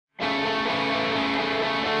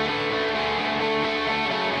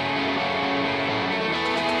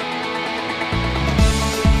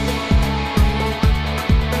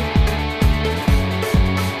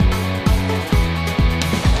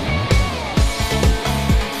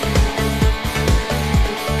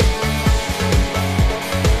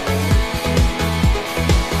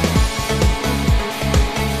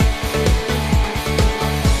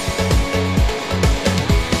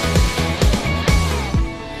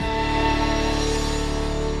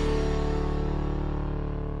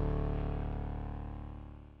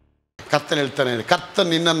ಕರ್ತನ ಹೇಳ್ತಾನೆ, ಕರ್ತನ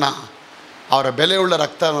ನಿನ್ನನ್ನು ಅವರ ಬೆಲೆಯುಳ್ಳ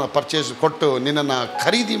ರಕ್ತವನ್ನು ಪರ್ಚೇಸ್ ಕೊಟ್ಟು ನಿನ್ನನ್ನು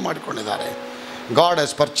ಖರೀದಿ ಮಾಡಿಕೊಂಡಿದ್ದಾರೆ. God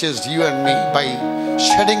has purchased you and me by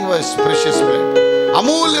shedding his precious blood.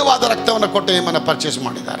 ಅಮೂಲ್ಯವಾದ ರಕ್ತವನ್ನು ಕೊಟ್ಟು ನಿಮ್ಮನ್ನು ಪರ್ಚೇಸ್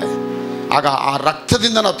ಮಾಡಿದ್ದಾರೆ. ಆಗ ಆ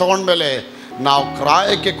ರಕ್ತದಿಂದ ನಾವು ತೊಗೊಂಡ್ಮೇಲೆ ನಾವು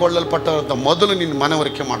ಕ್ರಾಯಕ್ಕೆ ಕೊಳ್ಳಲ್ಪಟ್ಟಂಥ ಮೊದಲು ನಿನ್ನ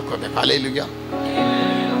ಮನವರಿಕೆ ಮಾಡ್ಕೋಬೇಕು. ಹಲ್ಲೆಲೂಯಾ.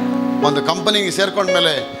 ಒಂದು ಕಂಪನಿಗೆ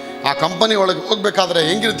ಸೇರ್ಕೊಂಡ್ಮೇಲೆ ಆ ಕಂಪನಿ ಒಳಗೆ ಹೋಗ್ಬೇಕಾದ್ರೆ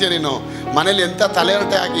ಹೆಂಗಿರ್ತೀಯ ನೀನು? ಮನೇಲಿ ಎಂಥ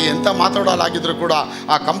ತಲೆಹರಟೆ ಆಗಿ ಎಂಥ ಮಾತಾಡೋಲಾಗಿದ್ರು ಕೂಡ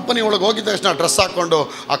ಆ ಕಂಪನಿ ಒಳಗೆ ಹೋಗಿದ ತಕ್ಷಣ ಡ್ರೆಸ್ ಹಾಕ್ಕೊಂಡು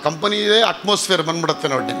ಆ ಕಂಪನಿಯೇ ಅಟ್ಮಾಸ್ಫಿಯರ್ ಬಂದ್ಬಿಡುತ್ತೆ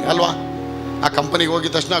ನೋಡಿ ಅಲ್ವಾ. ಆ ಕಂಪನಿಗೆ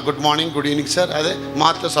ಹೋಗಿದ ತಕ್ಷಣ good morning, good evening sir, ಅದೇ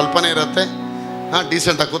ಮಾತು ಸ್ವಲ್ಪನೇ ಇರುತ್ತೆ.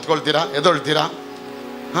 ಡೀಸೆಂಟಾಗಿ ಕೂತ್ಕೊಳ್ತೀರಾ, ಎದೊಳ್ತೀರಾ,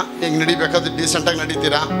 ಹೆಂಗೆ ನಡಿಬೇಕಾದ್ರೆ ಡೀಸೆಂಟಾಗಿ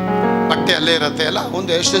ನಡೀತೀರಾ, ಬಟ್ಟೆ ಅಲ್ಲೇ ಇರುತ್ತೆ ಎಲ್ಲ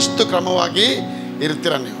ಒಂದು ಎಷ್ಟೆಷ್ಟು ಕ್ರಮವಾಗಿ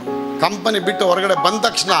ಇರ್ತೀರ ನೀವು. ಕಂಪನಿ ಬಿಟ್ಟು ಹೊರಗಡೆ ಬಂದ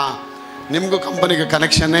ತಕ್ಷಣ ನಿಮಗೂ ಕಂಪನಿಗೆ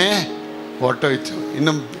ಕನೆಕ್ಷನ್ನೇ ಹೊರಟೋಯ್ತು.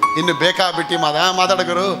 ಇನ್ನು ಬೇಕಾಗ್ಬಿಟ್ಟು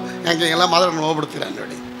ಮಾತಾಡೋರು ಹೆಂಗೆ ಎಲ್ಲ ಮಾತಾಡ್ಕೊಂಡು ಹೋಗ್ಬಿಡ್ತೀರ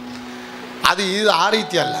ನೋಡಿ. ಅದು ಇದು ಆ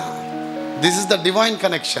ರೀತಿ ಅಲ್ಲ. This is the divine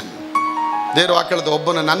connection. ದೇವರು ವಾಕ್ಯದ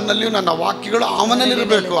ಒಬ್ಬನು ನನ್ನಲ್ಲಿಯೂ ನನ್ನ ವಾಕ್ಯಗಳು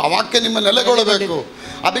ಅವನಲ್ಲಿರಬೇಕು, ಆ ವಾಕ್ಯ ನಿಮ್ಮ ನೆಲೆಗೊಳ್ಳಬೇಕು.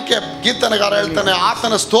 ಅದಕ್ಕೆ ಕೀರ್ತನೆಗಾರ ಹೇಳ್ತಾನೆ,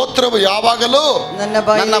 ಆತನ ಸ್ತೋತ್ರವು ಯಾವಾಗಲೂ ನನ್ನ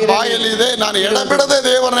ಬಾಯಲ್ಲಿ ಇದೆ, ನಾನು ಎಡಬಿಡದೆ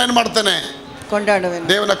ದೇವರನ್ನ ಏನು ಮಾಡ್ತೇನೆ,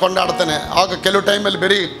 ದೇವರನ್ನ ಕೊಂಡಾಡ್ತಾನೆ. ಆಗ ಕೆಲವು ಟೈಮಲ್ಲಿ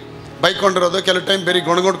ಬರೀ ಬೈಕೊಂಡಿರೋದು, ಕೆಲವು ಟೈಮ್ ಬರೀ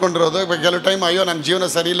ಗೊಣಗೊಡ್ಕೊಂಡಿರೋದು, ಕೆಲವು ಟೈಮ್ ಅಯ್ಯೋ ನನ್ನ ಜೀವನ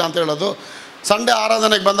ಸರಿ ಇಲ್ಲ ಅಂತ ಹೇಳೋದು. ಸಂಡೇ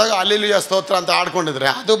ಆರಾಧನೆಗೆ ಬಂದಾಗ ಹಲ್ಲೆಲೂಯಾ ಸ್ತೋತ್ರ ಅಂತ ಆಡ್ಕೊಂಡಿದ್ರೆ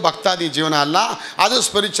ಅದು ಭಕ್ತಾದಿ ಜೀವನ ಅಲ್ಲ, ಅದು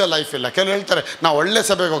ಸ್ಪಿರಿಚುವಲ್ ಲೈಫ್ ಇಲ್ಲ. ಕೆಲವು ಹೇಳ್ತಾರೆ ನಾವು ಒಳ್ಳೆ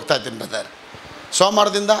ಸಭೆಗೆ ಹೋಗ್ತಾ ಇದ್ದೀನಿ ಬ್ರದರ್,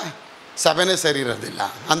 ಸೋಮವಾರದಿಂದ ಸಭೆನೇ ಸರಿ ಇರೋದಿಲ್ಲ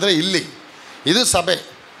ಅಂದರೆ ಇಲ್ಲಿ ಇದು ಸಭೆ,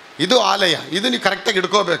 ಇದು ಆಲಯ, ಇದು ನೀವು ಕರೆಕ್ಟಾಗಿ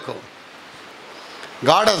ಇಟ್ಕೋಬೇಕು.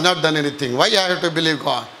 God has not done anything. Why I have to believe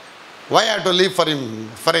god? Why I have to leave for him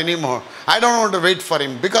for any more? I don't want to wait for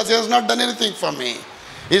him because he has not done anything for me.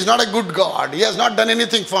 He is not a good God. He has not done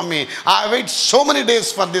anything for me. I wait so many days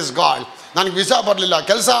for this God. ನನಗೆ visa ಬರಲಿಲ್ಲ,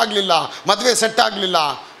 ಕೆಲಸ ಆಗಲಿಲ್ಲ, ಮದುವೆ set ಆಗಲಿಲ್ಲ.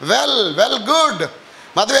 Well good,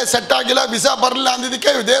 ಮದುವೆ set ಆಗಿಲ್ಲ, visa ಬರಲಿಲ್ಲ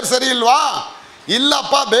ಅಂದಿದ್ದಕ್ಕೆ ದೇವ್ರು ಸರಿ ಇಲ್ವಾ?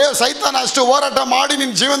 ಇಲ್ಲಪ್ಪ, ದೇವ್ರು ಸೈತಾನ ಅಷ್ಟು ಹೋರಾಟ ಮಾಡಿ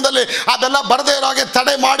ನಿನ್ನ ಜೀವನದಲ್ಲಿ ಅದೆಲ್ಲ ಬರದೇ ಇರೋ ಹಾಗೆ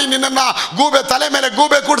ತಡೆ ಮಾಡಿ ನಿನ್ನನ್ನು ಗೂಬೆ ತಲೆ ಮೇಲೆ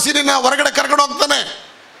ಗೂಬೆ ಕೂಡಿಸಿ ನಿನ್ನ ಹೊರಗಡೆ ಕರ್ಕೊಂಡು ಹೋಗ್ತಾನೆ.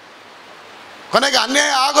 ಕೊನೆಗೆ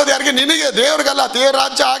ಅನ್ಯಾಯ ಆಗೋದು ಯಾರಿಗೆ? ನಿನಗೆ, ದೇವ್ರಿಗಲ್ಲ. ದೇವ್ರ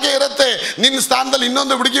ರಾಜ್ಯ ಹಾಗೆ ಇರುತ್ತೆ. ನಿನ್ನ ಸ್ಥಾನದಲ್ಲಿ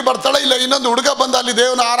ಇನ್ನೊಂದು ಹುಡುಗಿ ಬರ್ತಾಳೆ, ಇಲ್ಲ ಇನ್ನೊಂದು ಹುಡುಗ ಬಂದು ಅಲ್ಲಿ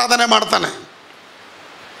ದೇವ್ರನ್ನ ಆರಾಧನೆ ಮಾಡ್ತಾನೆ.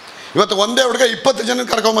 ಇವತ್ತು ಒಂದೇ ಹುಡುಗ 20 ಜನ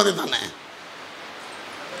ಕರ್ಕೊಂಬಂದಿದ್ದಾನೆ.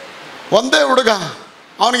 ಒಂದೇ ಹುಡುಗ,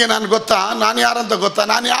 ಅವನಿಗೆ ನಾನು ಗೊತ್ತಾ, ನಾನು ಯಾರಂತ ಗೊತ್ತಾ?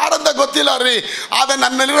 ನಾನು ಯಾರಂತ ಗೊತ್ತಿಲ್ಲ ರೀ. ಆದರೆ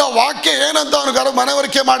ನನ್ನಲ್ಲಿರೋ ವಾಕ್ಯ ಏನಂತ ಅವನಿಗೆ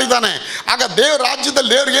ಮನವರಿಕೆ ಮಾಡಿದ್ದಾನೆ. ಆಗ ದೇವ್ರ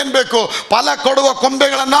ರಾಜ್ಯದಲ್ಲಿ ದೇವ್ರಿಗೆ ಏನು ಬೇಕು? ಫಲ ಕೊಡುವ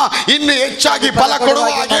ಕೊಂಬೆಗಳನ್ನು ಇನ್ನೂ ಹೆಚ್ಚಾಗಿ ಫಲ ಕೊಡುವ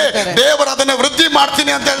ಹಾಗೆ ದೇವರು ಅದನ್ನು ವೃದ್ಧಿ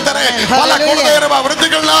ಮಾಡ್ತೀನಿ ಅಂತ ಹೇಳ್ತಾರೆ. ಫಲ ಕೊಡದೇ ಇರುವ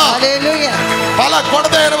ವೃದ್ಧಿಗಳನ್ನ, ಫಲ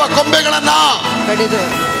ಕೊಡದೇ ಇರುವ ಕೊಂಬೆಗಳನ್ನ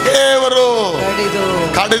ದೇವರು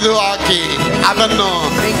ಕಡಿದು ಹಾಕಿ ಅದನ್ನು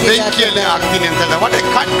ಬೆಂಕಿಯಲ್ಲಿ ಹಾಕ್ತೀನಿ ಅಂತ ಹೇಳ್ತಾರೆ. What A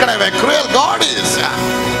ಕಟ್ಕಡವೆ cruel god is.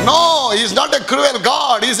 No, he is not a cruel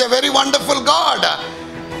God. He is a very wonderful God.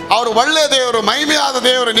 ಅವರು ಒಳ್ಳೆ ದೇವರು, ಮಹಿಮೆಯಾದ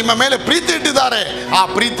ದೇವರು, ನಿಮ್ಮ ಮೇಲೆ ಪ್ರೀತಿ ಇಟ್ಟಿದ್ದಾರೆ. ಆ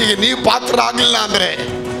ಪ್ರೀತಿಗೆ ನೀವು ಪಾತ್ರರಾಗಲಿಲ್ಲ ಅಂದರೆ,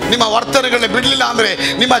 ನಿಮ್ಮ ವರ್ತನೆಗಳನ್ನ ಬಿಡಲಿಲ್ಲ ಅಂದರೆ,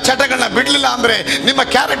 ನಿಮ್ಮ ಚಟಗಳನ್ನ ಬಿಡಲಿಲ್ಲ ಅಂದರೆ, ನಿಮ್ಮ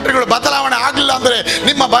ಕ್ಯಾರೆಕ್ಟರ್ಗಳು ಬದಲಾವಣೆ ಆಗಲಿಲ್ಲ ಅಂದರೆ,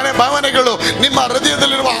 ನಿಮ್ಮ ಭಾವನೆಗಳು, ನಿಮ್ಮ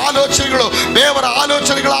ಹೃದಯದಲ್ಲಿರುವ ಆಲೋಚನೆಗಳು ದೇವರ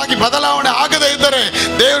ಆಲೋಚನೆಗಳಾಗಿ ಬದಲಾವಣೆ ಆಗದೇ ಇದ್ದರೆ,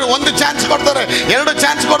 ದೇವರು 1 ಚಾನ್ಸ್ ಕೊಡ್ತಾರೆ, 2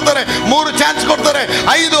 ಚಾನ್ಸ್ ಕೊಡ್ತಾರೆ, 3 ಚಾನ್ಸ್ ಕೊಡ್ತಾರೆ,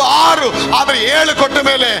 5, 6, ಆದರೆ 7 ಕೊಟ್ಟ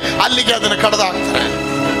ಮೇಲೆ ಅಲ್ಲಿಗೆ ಅದನ್ನು ಕಡ್ದಾಕ್ತಾರೆ.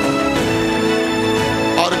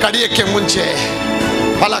 ಅವರು ಕಡಿಯಕ್ಕೆ ಮುಂಚೆ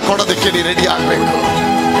ಫಲ ಕೊಡೋದಕ್ಕೆ ನೀನು ರೆಡಿ ಆಗಬೇಕು.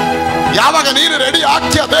 ಯಾವಾಗ ನೀನು ರೆಡಿ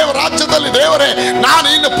ಆಗ್ತೀಯ ದೇವರ ರಾಜ್ಯದಲ್ಲಿ, ದೇವರೇ ನಾನು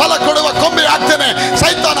ಇನ್ನು ಫಲ ಕೊಡುವ ಕೊಂಬೆ ಆಗ್ತೇನೆ.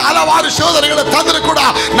 ಸೈತಾನ ಹಲವಾರು ಶೋಧನೆಗಳು ತಂದರೂ ಕೂಡ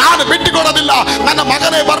ನಾನು ಬಿಟ್ಟು ಕೊಡೋದಿಲ್ಲ. ನನ್ನ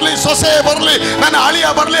ಮಗನೇ ಬರಲಿ, ಸೊಸೆ ಬರಲಿ, ನನ್ನ ಅಳಿಯ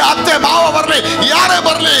ಬರಲಿ, ಅತ್ತೆ ಮಾವ ಬರಲಿ, ಯಾರೇ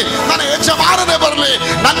ಬರಲಿ, ನನ್ನ ಯಜಮಾನನೇ ಬರಲಿ,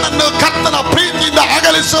 ನನ್ನನ್ನು ಕರ್ತನ ಪ್ರೀತಿಯಿಂದ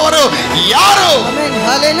ಅಗಲಿಸುವರು ಯಾರು?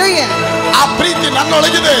 ಆ ಪ್ರೀತಿ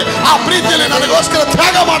ನನ್ನೊಳಗಿದೆ. ಆ ಪ್ರೀತಿಯಲ್ಲಿ ನನಗೋಸ್ಕರ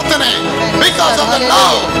ತ್ಯಾಗ ಮಾಡ್ತೇನೆ. Because of the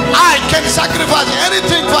love I can sacrifice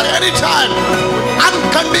anything for any time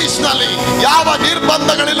unconditionally. ಯಾವ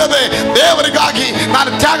ನಿರ್ಬಂಧಗಳಿಲ್ಲದೆ ದೇವರಿಗಾಗಿ ನಾನು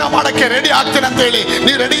ತ್ಯಾಗ ಮಾಡಕ್ಕೆ ರೆಡಿ ಆಗ್ತೇನೆ ಅಂತ ಹೇಳಿ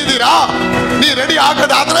ನೀವು ರೆಡಿ ಇದ್ದೀರಾ? ನೀವು ರೆಡಿ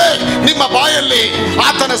ಆಗೋದಾದ್ರೆ ನಿಮ್ಮ ಬಾಯಲ್ಲಿ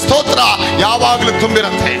ಆತನ ಸ್ತೋತ್ರ ಯಾವಾಗಲೂ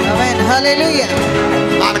ತುಂಬಿರುತ್ತೆ.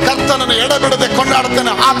 ನಾನು ಕರ್ತನನ್ನು ಎಡಬಿಡದೆ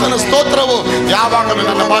ಕೊಂಡಾಡ್ತೇನೆ. ಆತನ ಸ್ತೋತ್ರವು ಯಾವಾಗಲೂ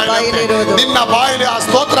ನನ್ನ ಬಾಯಲ್ಲಿ. ನಿನ್ನ ಬಾಯಲ್ಲಿ ಆ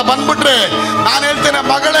ಸ್ತೋತ್ರ ಬಂದ್ಬಿಟ್ರೆ ನಾನು ಹೇಳ್ತೇನೆ,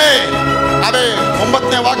 ಮಗಳೇ, ಅದೇ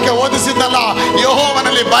 9ನೇ ವಾಕ್ಯ ಓದಿಸಿದ್ದಲ್ಲ,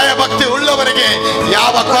 ಯೆಹೋವನಲ್ಲಿ ಭಯ ಭಕ್ತಿ ಉಳ್ಳವರಿಗೆ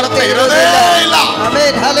ಯಾವ ಕೊರತೆ ಇರೋದೇ ಇಲ್ಲ.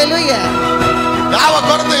 ಯಾವ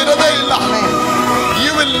ಕೊರತೆ ಇರೋದೇ ಇಲ್ಲ.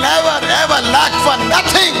 You will never ever lack for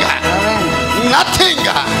nothing. Nothing.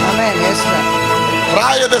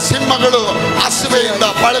 ಪ್ರಾಯದ ಸಿಂಹಗಳು ಹಸಿವೆಯಿಂದ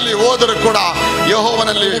ಬಳಲಿ ಹೋದರೂ ಕೂಡ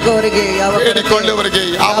ಯೆಹೋವನಲ್ಲಿ ಬೇಡಿಕೊಳ್ಳುವವರಿಗೆ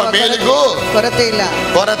ಯಾವ ಮೇಲಿಗೂ ಕೊರತೆ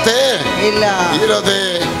ಇರೋದೇ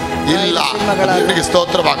ಇಲ್ಲ. ನಿನಗೆ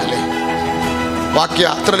ಸ್ತೋತ್ರವಾಗಲಿ. ವಾಕ್ಯ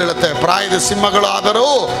ಹತ್ರ ಹೇಳುತ್ತೆ, ಪ್ರಾಯದ ಸಿಂಹಗಳು ಆದರೂ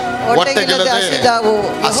ಹೊಟ್ಟೆಗಿಲ್ಲದೆ ಹಸಿದಾವು,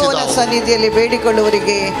 ಯೆಹೋವನ ಸನ್ನಿಧಿಯಲ್ಲಿ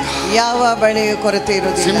ಬೇಡಿಕೊಳ್ಳುವವರಿಗೆ ಯಾವ ಬಳೆಯ ಕೊರತೆ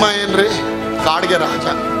ಇರುವುದಿಲ್ಲ. ಸಿಂಹ ಏನ್ರಿ? ಕಾಡ್ಗೆ ರಾಜ.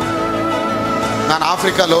 ನಾನು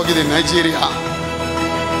ಆಫ್ರಿಕಾದಲ್ಲಿ ಹೋಗಿದ್ದೀನಿ, ನೈಜೀರಿಯಾ,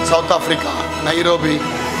 ಸೌತ್ ಆಫ್ರಿಕಾ, ನೈರೋಬಿ,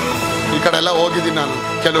 ಈ ಕಡೆ ಎಲ್ಲ ಹೋಗಿದ್ದೀನಿ ನಾನು.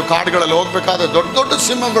 ಕೆಲವು ಕಾಡುಗಳಲ್ಲಿ ಹೋಗ್ಬೇಕಾದ್ರೆ ದೊಡ್ಡ ದೊಡ್ಡ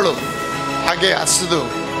ಸಿಂಹಗಳು ಹಾಗೆ ಹಸಿದು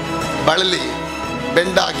ಬಳಲಿ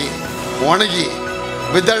ಬೆಂಡಾಗಿ ಒಣಗಿ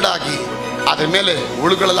ವಿದರ್ಡಾಗಿ ಅದ್ರ ಮೇಲೆ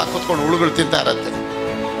ಹುಳುಗಳೆಲ್ಲ ಕೂತ್ಕೊಂಡು ಹುಳುಗಳು ತಿಂತಾ ಇರತ್ತೆ.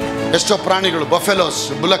 ಎಷ್ಟೋ ಪ್ರಾಣಿಗಳು, ಬಫೆಲೋಸ್,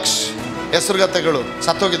 ಬುಲಕ್ಸ್, ಹೆಸರುಗತ್ತೆಗಳು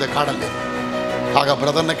ಸತ್ತೋಗಿದೆ ಕಾಡಲ್ಲಿ. ಆಗ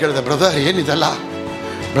ಬ್ರದರ್ನ ಕೇಳಿದೆ, ಬ್ರದರ್ ಏನಿದೆಲ್ಲ?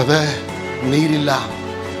 ಬ್ರದರ್, ನೀರಿಲ್ಲ,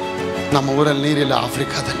 ನಮ್ಮ ಊರಲ್ಲಿ ನೀರಿಲ್ಲ,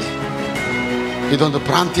 ಆಫ್ರಿಕಾದಲ್ಲಿ ಇದೊಂದು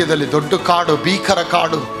ಪ್ರಾಂತ್ಯದಲ್ಲಿ ದೊಡ್ಡ ಕಾಡು, ಭೀಕರ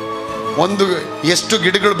ಕಾಡು. ಒಂದು ಎಷ್ಟು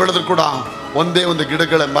ಗಿಡಗಳು ಬೆಳೆದ್ರು ಕೂಡ ಒಂದೇ ಒಂದು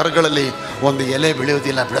ಗಿಡಗಳ ಮರಗಳಲ್ಲಿ ಒಂದು ಎಲೆ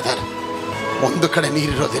ಬೆಳೆಯೋದಿಲ್ಲ ಬ್ರದರ್. ಒಂದು ಕಡೆ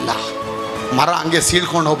ನೀರಿರೋದಿಲ್ಲ, ಮರ ಹಂಗೆ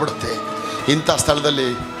ಸೀಳ್ಕೊಂಡು ಹೋಗ್ಬಿಡುತ್ತೆ. ಇಂಥ ಸ್ಥಳದಲ್ಲಿ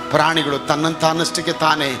ಪ್ರಾಣಿಗಳು ತನ್ನಷ್ಟಕ್ಕೆ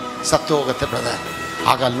ತಾನೇ ಸತ್ತು ಹೋಗುತ್ತೆ ಬ್ರದರ್.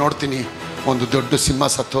 ಆಗ ಅಲ್ಲಿ ನೋಡ್ತೀನಿ, ಒಂದು ದೊಡ್ಡ ಸಿಂಹ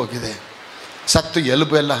ಸತ್ತು ಹೋಗಿದೆ, ಸತ್ತು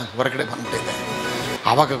ಎಲುಬು ಎಲ್ಲ ಹೊರಗಡೆ ಬಂದ್ಬಿಟ್ಟಿದೆ.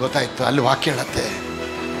 ಆವಾಗ ಗೊತ್ತಾಯ್ತು, ಅಲ್ಲಿ ವಾಕ್ಯ ಹೇಳುತ್ತೆ,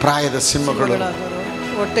 ಪ್ರಾಯದ ಸಿಂಹಗಳು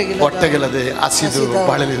ಹೊಟ್ಟೆಗಿಲ್ಲದೆ ಹಸಿದು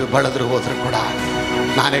ಬಳದ್ರು ಹೋದ್ರು ಕೂಡ.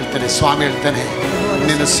 ನಾನು ಹೇಳ್ತೇನೆ, ಸ್ವಾಮಿ ಹೇಳ್ತೇನೆ,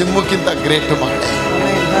 ನೀನು ಸಿಂಹಕ್ಕಿಂತ ಗ್ರೇಟ್ ಮಗಳೇ.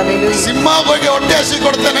 ಸಿಂಹ ಬಗ್ಗೆ ಹೊಟ್ಟೆ ಹಸಿ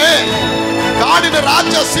ಕೊಡ್ತೇನೆ. ಕಾಡಿನ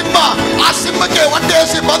ರಾಜ್ಯ ಸಿಂಹ, ಆ ಸಿಂಹಕ್ಕೆ ಹೊಟ್ಟೆ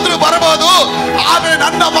ಹಸಿ ಬಂದ್ರು ಬರಬಹುದು. ಆದ್ರೆ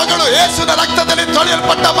ನನ್ನ ಮಗಳು ಯೇಸುವಿನ ರಕ್ತದಲ್ಲಿ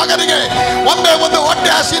ತೊಳೆಯಲ್ಪಟ್ಟ ಮಗನಿಗೆ ಒಂದೇ ಒಂದು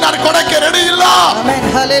ಹೊಟ್ಟೆ ಹಸಿ ನಾನು ಕೊಡಕ್ಕೆ ರೆಡಿ ಇಲ್ಲ,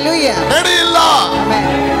 ರೆಡಿ ಇಲ್ಲ.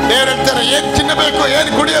 ಹೇಳ್ತಾರೆ, ಏನ್ ತಿನ್ನಬೇಕು, ಏನ್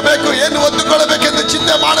ಕುಡಿಯಬೇಕು, ಏನು ಹೊಂದಿಕೊಳ್ಳಬೇಕೆಂದು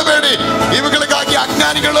ಚಿಂತೆ ಮಾಡಬೇಡಿ. ಇವುಗಳಿಗಾಗಿ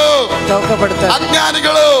ಅಜ್ಞಾನಿಗಳು ತವಕಪಡ್ತಾರೆ.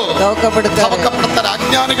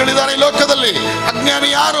 ಅಜ್ಞಾನಿಗಳಿದ್ದಾರೆ ಈ ಲೋಕದಲ್ಲಿ. ಅಜ್ಞಾನಿ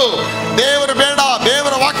ಯಾರು? ದೇವರು ಬೇಡ,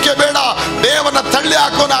 ದೇವರ ವಾಕ್ಯ ಬೇಡ, ದೇವರನ್ನ ತಳ್ಳಿ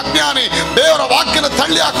ಹಾಕೋನ ಅಜ್ಞಾನಿ, ದೇವರ ವಾಕ್ಯನ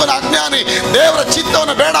ತಳ್ಳಿ ಹಾಕೋನ ಅಜ್ಞಾನಿ, ದೇವರ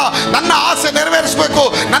ಚಿತ್ತವನ್ನು ಬೇಡ, ನನ್ನ ಆಸೆ ನೆರವೇರಿಸಬೇಕು,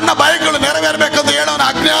 ನನ್ನ ಬಯಕೆಗಳು ನೆರವೇರಬೇಕಂತ ಹೇಳೋನ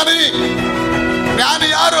ಅಜ್ಞಾನಿ. ಜ್ಞಾನಿ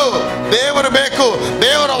ಯಾರು? ದೇವರು ಬೇಕು,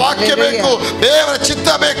 ದೇವರ ವಾಕ್ಯ ಬೇಕು, ದೇವರ ಚಿತ್ತ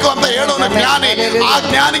ಬೇಕು ಅಂತ ಹೇಳೋನು ಜ್ಞಾನಿ. ಆ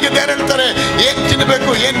ಜ್ಞಾನಿಗೆ ದೇವರು ಹೇಳ್ತಾರೆ, ಏನ್ ತಿನ್ನಬೇಕು,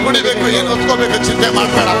 ಏನ್ ಕುಡಿಬೇಕು, ಏನ್ ಹೊತ್ಕೋಬೇಕು ಚಿಂತೆ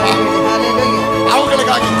ಮಾಡ್ಬೇಡಪ್ಪ.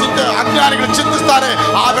 ಅವುಗಳಿಗಾಗಿ ಚಿಂತೆ ಅಜ್ಞಾನಿಗಳು ಚಿಂತಿಸ್ತಾರೆ.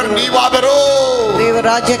 ಆದರೆ ನೀವಾದರೂ ದೇವರ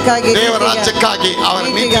ರಾಜ್ಯಕ್ಕಾಗಿ, ಅವರ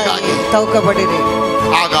ನೀತಿಗಾಗಿ ತವಕಪಡಿರಿ.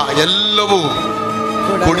 ಆಗ ಎಲ್ಲವೂ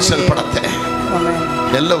ಕೂಡಿಸಲ್ಪಡತ್ತೆ,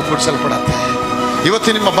 ಎಲ್ಲವೂ ಕೂಡಿಸಲ್ಪಡತ್ತೆ. ಇವತ್ತು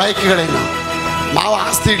ನಿಮ್ಮ ಬಯಕೆಗಳೇನು? ಮಾವ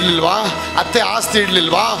ಆಸ್ತಿ ಇಡ್ಲಿಲ್ವಾ? ಅತ್ತೆ ಆಸ್ತಿ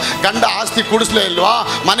ಇಡ್ಲಿಲ್ವಾ? ಗಂಡ ಆಸ್ತಿ ಕೂಡಿಸ್ಲೇ ಇಲ್ವಾ?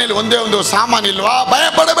 ಮನೇಲಿ ಒಂದೇ ಒಂದು ಸಾಮಾನು ಇಲ್ವಾ? ಭಯ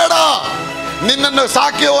ಪಡಬೇಡ. ನಿನ್ನನ್ನು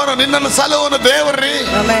ಸಾಕಿಯವನು, ನಿನ್ನನ್ನು ಸಲುವನು ದೇವರ್ರಿ.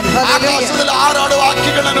 ಆಕಾಶದಲ್ಲಿ ಹಾರಾಡುವ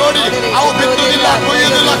ಹಕ್ಕಿಗಳನ್ನ ನೋಡಿ, ಅವು ಬಿತ್ತುವುದಿಲ್ಲ,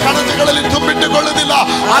 ಕೊಯ್ಯುವುದಿಲ್ಲ, ಕಣಜಗಳಲ್ಲಿ ತುಂಬಿಟ್ಟುಕೊಳ್ಳುವುದಿಲ್ಲ.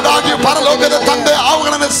 ಆದಾಗ್ಯೂ ಪರಲೋಕದ ತಂದೆ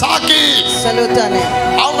ಅವುಗಳನ್ನು ಸಾಕಿ ಸಲುತ್ತಾರೆ.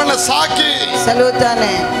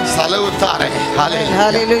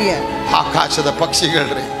 ಆಕಾಶದ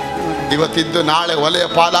ಪಕ್ಷಿಗಳ್ರಿ, ಇವತ್ತಿದ್ದು ನಾಳೆ ಒಲೆಯ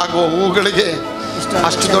ಪಾಲಾಗುವ ಹೂಗಳಿಗೆ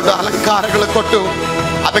ಅಷ್ಟು ದೊಡ್ಡ ಅಲಂಕಾರಗಳು ಕೊಟ್ಟು,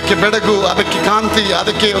 ಅದಕ್ಕೆ ಬೆಳಗು, ಅದಕ್ಕೆ ಕಾಂತಿ,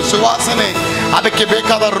 ಅದಕ್ಕೆ ಸುವಾಸನೆ, ಅದಕ್ಕೆ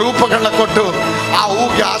ಬೇಕಾದ ರೂಪಗಳನ್ನ ಕೊಟ್ಟು ಆ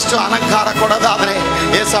ಹೂಗೆ ಅಷ್ಟು ಅಲಂಕಾರ ಕೊಡೋದಾದ್ರೆ,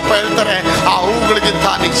 ಏಸಪ್ಪ ಹೇಳ್ತಾರೆ, ಆ ಹೂಗಳಿಗಿಂತ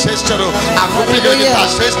ನೀವು ಶ್ರೇಷ್ಠರು, ಆ ಗುಬ್ಬಿಗಳಿಗಿಂತ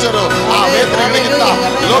ಶ್ರೇಷ್ಠರು, ಆ ವೇದಗಳಿಗಿಂತ,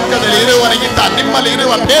 ಲೋಕದಲ್ಲಿ ಇರುವವನಿಗಿಂತ ನಿಮ್ಮಲ್ಲಿ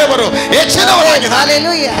ಇರುವ ದೇವರು ಹೆಚ್ಚಿನವರಾಗಿದ್ದಾರೆ.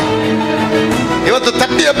 ಇವತ್ತು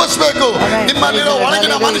ತಟ್ಟಿ ಎಬ್ಬಿಸ್ಬೇಕು. ನಿಮ್ಮಲ್ಲಿರೋ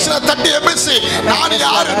ಒಳಗಿನ ಮನುಷ್ಯನ ತಟ್ಟಿ ಎಬ್ಬಿಸಿ, ನಾನು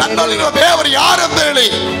ಯಾರು, ನನ್ನಲ್ಲಿರುವ ದೇವರು ಯಾರು ಅಂತ ಹೇಳಿ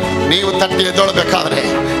ನೀವು ತಟ್ಟಿ ಎದ್ದೊಳ್ಬೇಕಾದ್ರೆ,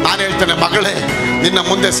 ನಾನು ಹೇಳ್ತೇನೆ, ಮಗಳೇ, ನಿನ್ನ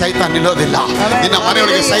ಮುಂದೆ ಸೈತಾನ ನಿಲ್ಲೋದಿಲ್ಲ, ನಿನ್ನ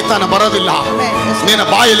ಮನೆಯೊಳಗೆ ಸೈತಾನ ಬರೋದಿಲ್ಲ. ನಿನ್ನ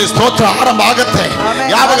ಬಾಯಲ್ಲಿ ಸ್ತೋತ್ರ ಆರಂಭ ಆಗತ್ತೆ.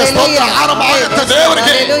 ಯಾವಾಗ ಸ್ತೋತ್ರ ಆರಂಭ ಆಗತ್ತೆ,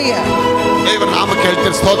 ದೇವರಿಗೆ ದೇವರ ನಾಮ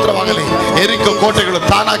ಕೇಳ್ತೀನಿ, ಸ್ತೋತ್ರವಾಗಲಿ. ಎರಿಕೋ ಕೋಟೆಗಳು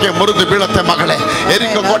ತಾನಾಗೆ ಮುರಿದು ಬೀಳುತ್ತೆ ಮಗಳೇ.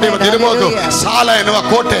 ಎರಿಕೋ ಕೋಟೆ ಇವತ್ತು ಇರ್ಬೋದು, ಸಾಲ ಎನ್ನುವ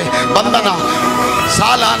ಕೋಟೆ, ಬಂಧನ,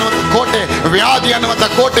 ಸಾಲ ಅನ್ನುವಂಥ ಕೋಟೆ, ವ್ಯಾಧಿ ಅನ್ನುವಂಥ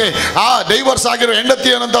ಕೋಟೆ, ಆ ಡೈವರ್ಸ್ ಆಗಿರೋ ಹೆಂಡತಿ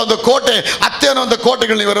ಅನ್ನುವಂಥ ಒಂದು ಕೋಟೆ, ಅತ್ತೆ ಅನ್ನುವಂಥ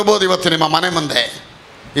ಕೋಟೆಗಳು ನೀವು ಇರಬಹುದು ಇವತ್ತು ನಿಮ್ಮ ಮನೆ ಮುಂದೆ.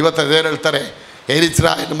 ಇವತ್ತು ದೇವರು ಹೇಳ್ತಾರೆ,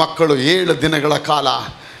 ಇಸ್ರಾಯೇಲ್ ಮಕ್ಕಳು 7 ದಿನಗಳ ಕಾಲ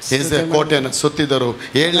ಕೋಟೆಯನ್ನು ಸುತ್ತಿದರು.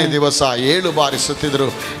 7ನೇ ದಿವಸ 7 ಬಾರಿ ಸುತ್ತಿದರು.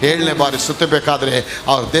 7ನೇ ಬಾರಿ ಸುತ್ತಬೇಕಾದ್ರೆ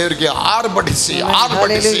ಅವ್ರ ದೇವರಿಗೆ ಆರ್ಭಟಿಸಿ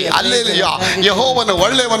ಅಲ್ಲೇಲಿಯ ಯೆಹೋವನು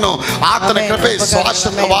ಒಳ್ಳೆಯವನು, ಆತನ ಕೃಪೆ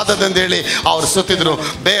ಶಾಶ್ವತವಾದದೆಂದೇಳಿ ಅವರು ಸುತ್ತಿದ್ರು.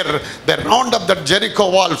 they round up the Jericho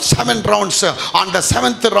wall 7 rounds. On the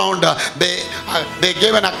 7th round they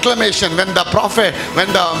gave an acclamation when the prophet, when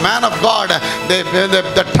the man of God,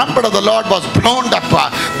 the trumpet of the Lord was blown up.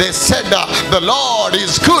 They said, the Lord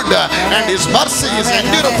is good and his mercy is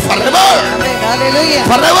enduring forever.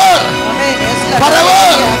 Forever.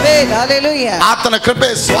 ಆತನ ಕೃಪೆ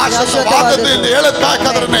ಶಾಶ್ವತವಾದದ್ದು ಎಂದು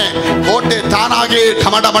ಹೇಳಬೇಕಾದ್ರೆ ಕೋಟೆ ತಾನಾಗಿ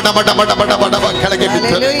ಕೆಳಗೆ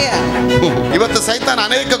ಬಿತ್ತು. ಇವತ್ತು ಸೈತಾನ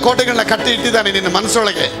ಅನೇಕ ಕೋಟೆಗಳನ್ನ ಕಟ್ಟಿ ಇಟ್ಟಿದ್ದಾನೆ ನಿನ್ನ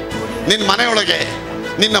ಮನಸ್ಸೊಳಗೆ, ನಿನ್ನ ಮನೆಯೊಳಗೆ,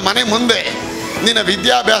 ನಿನ್ನ ಮನೆ ಮುಂದೆ, ನಿನ್ನ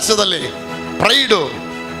ವಿದ್ಯಾಭ್ಯಾಸದಲ್ಲಿ. ಪ್ರೈಡು,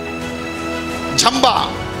 ಜಂಬ,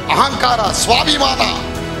 ಅಹಂಕಾರ, ಸ್ವಾಭಿಮಾನ,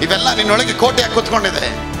 ಇವೆಲ್ಲ ನಿನ್ನೊಳಗೆ ಕೋಟೆಯಾಗಿ ಕೂತ್ಕೊಂಡಿದೆ,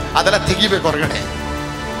 ಅದೆಲ್ಲ ತೆಗಿಬೇಕು ಹೊರಗಡೆ.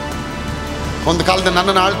 ಒಂದು ಕಾಲದಲ್ಲಿ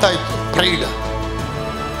ನನ್ನನ್ನು ಆಳ್ತಾ ಇತ್ತು ಪ್ರೈಡ್,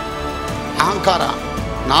 ಅಹಂಕಾರ,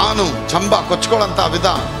 ನಾನು ಜಂಬ ಕೊಚ್ಕೊಳ್ಳೋಂಥ ವಿಧ,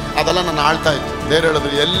 ಅದೆಲ್ಲ ನನ್ನ ಆಳ್ತಾ ಇತ್ತು. ದೇವ್ರು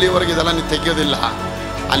ಹೇಳಿದ್ರು, ಎಲ್ಲಿವರೆಗೆ ಇದೆಲ್ಲ ನೀನು ತೆಗಿಯೋದಿಲ್ಲ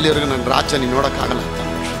ಅಲ್ಲಿವರೆಗೂ ನನ್ನ ರಾಜ್ಯ ನೀನು ನೋಡೋಕ್ಕಾಗಲ್ಲ ಅಂತ.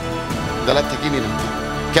 ಇದೆಲ್ಲ ತೆಗಿ ನೀನು.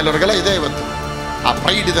 ಕೆಲವ್ರಿಗೆಲ್ಲ ಇದೆ ಇವತ್ತು ಆ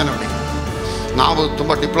ಪ್ರೈಡ್ ಇದೆ ನೋಡಿ. ನಾವು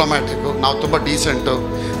ತುಂಬ ಡಿಪ್ಲೊಮ್ಯಾಟಿಕ್ಕು, ನಾವು ತುಂಬ ಡೀಸೆಂಟು.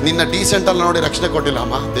 ನಿನ್ನ ಡೀಸೆಂಟಲ್ಲಿ ನೋಡಿ ರಕ್ಷಣೆ ಕೊಟ್ಟಿಲ್ಲ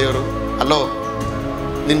ಅಮ್ಮ ದೇವರು. ಅಲ್ಲೋ,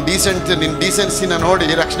 ನಿನ್ನ ಡೀಸೆನ್ಸಿನ ನೋಡಿ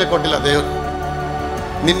ರಕ್ಷಣೆ ಕೊಟ್ಟಿಲ್ಲ ದೇವರು.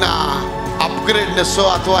 ನಿನ್ನ ಅಪ್ಗ್ರೇಡ್ನೆಸ್ಸು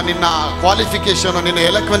ಅಥವಾ ನಿನ್ನ ಕ್ವಾಲಿಫಿಕೇಶನು, ನಿನ್ನ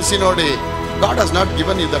ಎಲಕ್ವೆನ್ಸಿ ನೋಡಿ God has not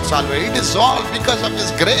given you that salvation. It is all because of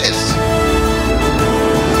His grace.